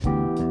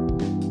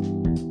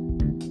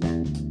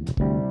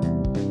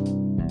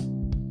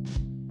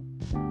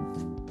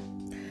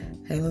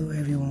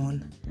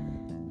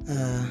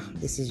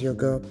This is your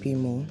girl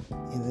Pimo,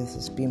 and this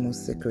is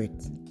Pimo's Secret.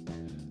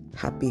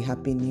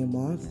 Happy new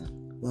month.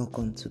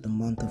 Welcome to the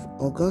month of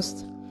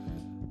August,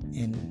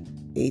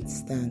 and 8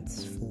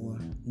 stands for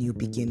new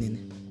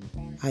beginning.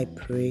 I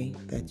pray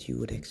that you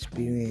would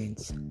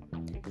experience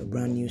a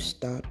brand new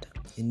start,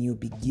 a new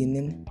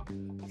beginning,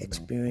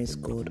 experience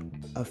God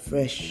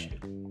afresh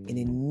in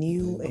a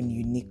new and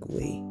unique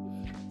way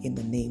in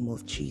the name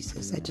of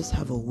Jesus. I just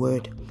have a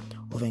word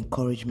of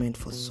encouragement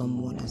for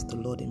someone as the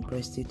Lord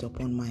impressed it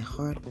upon my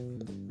heart.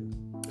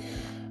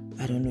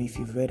 I don't know if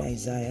you've read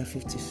Isaiah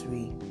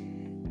 53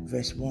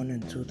 verse 1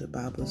 and 2. The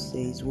Bible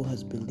says, "Who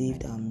has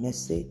believed our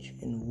message,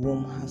 and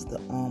whom has the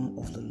arm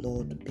of the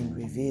Lord been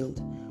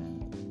revealed?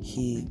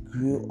 He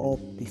grew up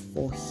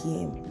before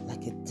him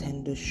like a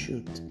tender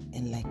shoot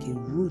and like a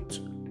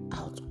root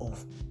out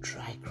of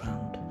dry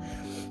ground."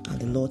 And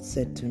the Lord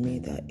said to me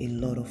that a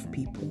lot of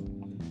people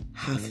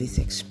have this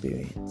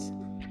experience.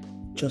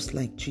 Just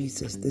like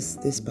Jesus,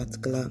 this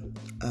particular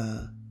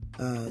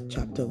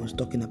chapter was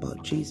talking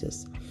about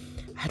Jesus.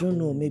 I don't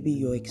know, maybe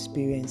your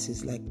experience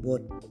is like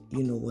what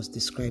was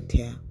described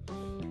here.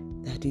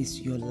 That is,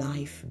 your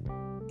life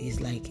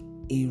is like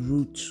a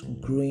root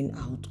growing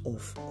out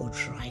of a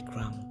dry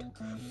ground.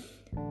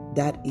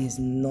 That is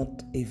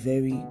not a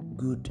very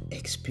good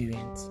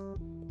experience.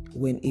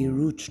 When a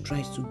root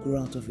tries to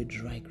grow out of a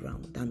dry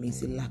ground, that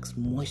means it lacks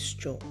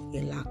moisture,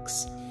 it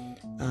lacks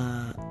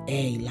air,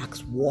 it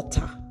lacks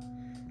water.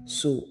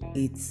 So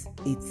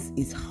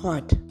it's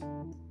hard.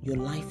 Your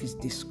life is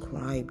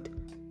described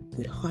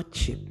with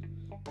hardship.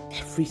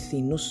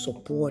 Everything, no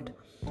support.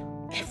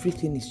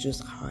 Everything is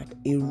just hard.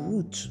 A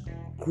root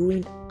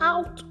growing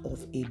out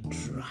of a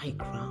dry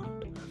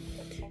ground.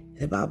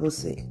 The Bible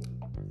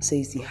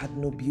says he had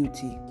no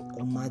beauty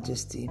or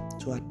majesty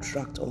to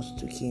attract us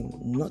to him.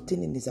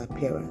 Nothing in his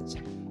appearance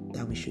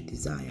that we should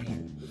desire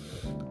him.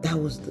 That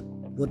was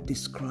what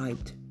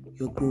described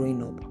your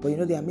growing up.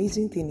 But the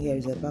amazing thing here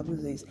is that the Bible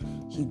says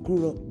he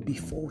grew up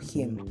before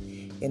him.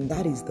 And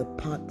that is the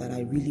part that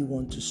I really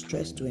want to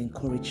stress to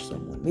encourage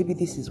someone. Maybe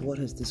this is what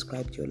has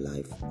described your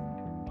life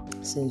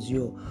since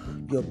your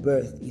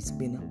birth. It's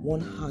been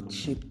one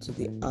hardship to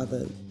the other.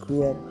 You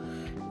grew up,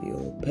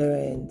 your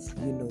parents,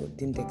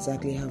 didn't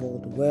exactly have all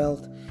the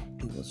wealth.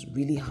 It was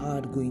really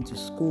hard going to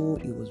school.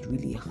 It was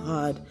really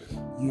hard,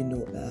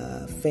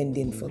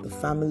 fending for the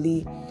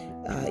family.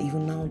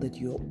 Even now that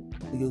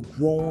you're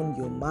grown,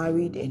 you're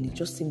married, and it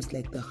just seems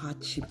like the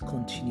hardship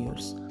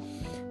continues.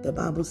 The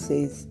Bible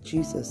says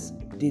Jesus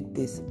did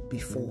this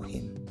before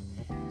him.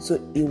 So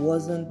it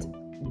wasn't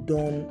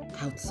done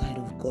outside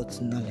of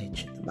God's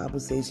knowledge. The Bible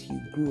says he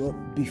grew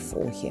up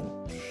before him.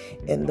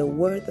 And the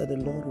word that the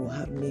Lord will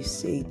have me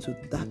say to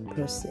that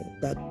person,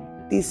 that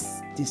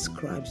this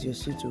describes your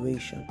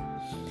situation,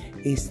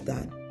 is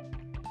that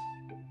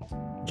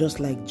just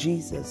like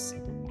Jesus,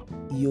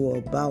 you're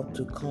about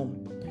to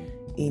come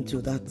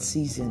into that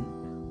season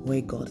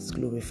where God is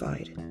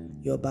glorified.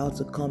 You're about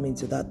to come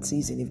into that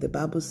season. If the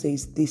Bible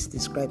says this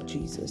described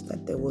Jesus,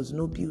 that there was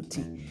no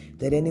beauty,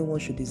 that anyone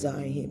should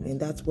desire him, and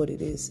that's what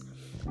it is.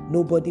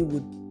 Nobody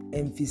would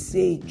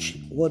envisage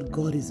what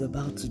God is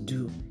about to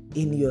do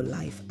in your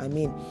life. I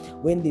mean,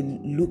 when they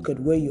look at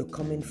where you're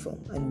coming from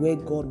and where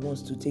God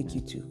wants to take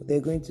you to,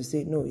 they're going to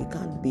say, no, it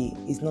can't be.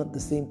 It's not the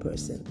same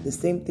person. The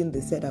same thing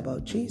they said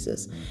about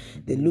Jesus.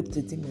 They looked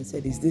at him and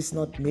said, is this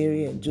not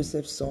Mary and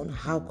Joseph's son?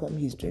 How come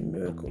he's doing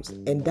miracles?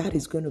 And that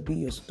is going to be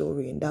your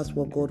story. And that's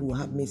what God will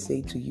have me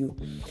say to you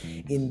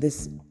in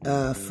this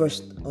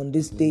on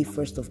this day,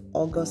 1st of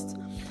August,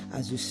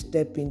 as you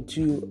step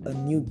into a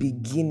new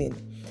beginning,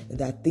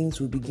 that things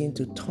will begin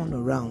to turn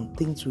around,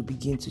 things will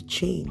begin to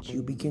change.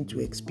 You begin to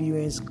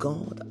experience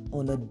God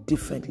on a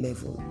different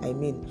level. I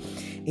mean,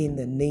 in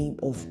the name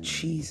of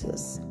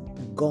Jesus,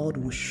 God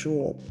will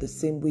show up the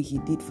same way he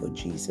did for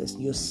Jesus.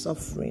 Your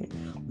suffering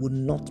will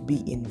not be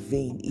in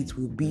vain. It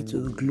will be to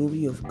the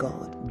glory of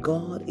God.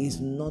 God is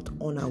not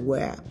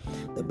unaware.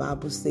 The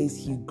Bible says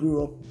he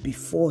grew up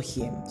before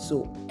him.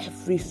 So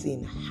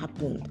everything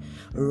happened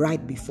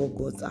right before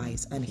God's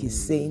eyes. And he's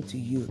saying to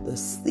you, the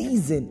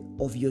season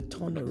of your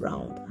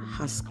turnaround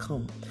has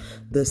come.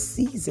 The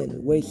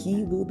season where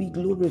he will be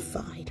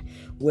glorified,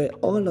 where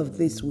all of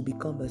this will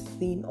become a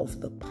thing of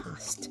the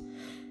past,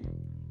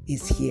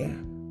 is here.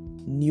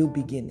 New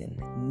beginning.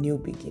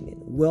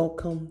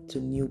 Welcome to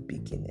new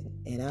beginning.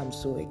 And I'm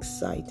so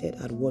excited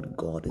at what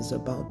God is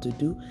about to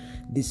do.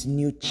 This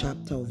new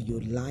chapter of your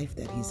life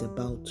that he's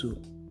about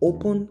to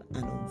open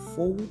and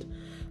unfold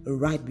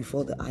right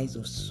before the eyes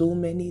of so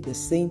many. The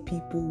same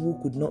people who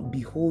could not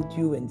behold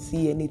you and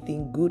see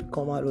anything good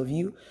come out of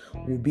you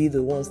will be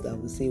the ones that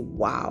will say,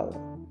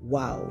 wow,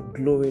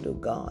 glory to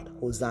God.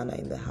 Hosanna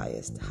in the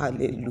highest.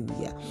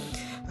 Hallelujah.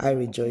 I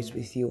rejoice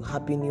with you.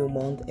 Happy new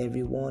month,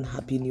 everyone.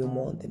 Happy new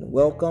month, and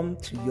welcome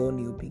to your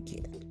new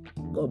beginning.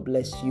 God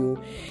bless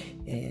you,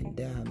 and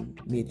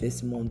may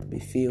this month be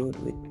filled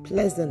with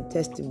pleasant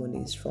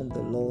testimonies from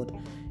the Lord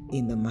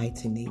in the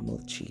mighty name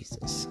of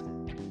Jesus.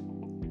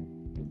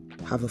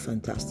 Have a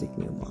fantastic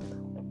new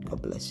month.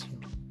 God bless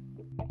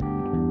you.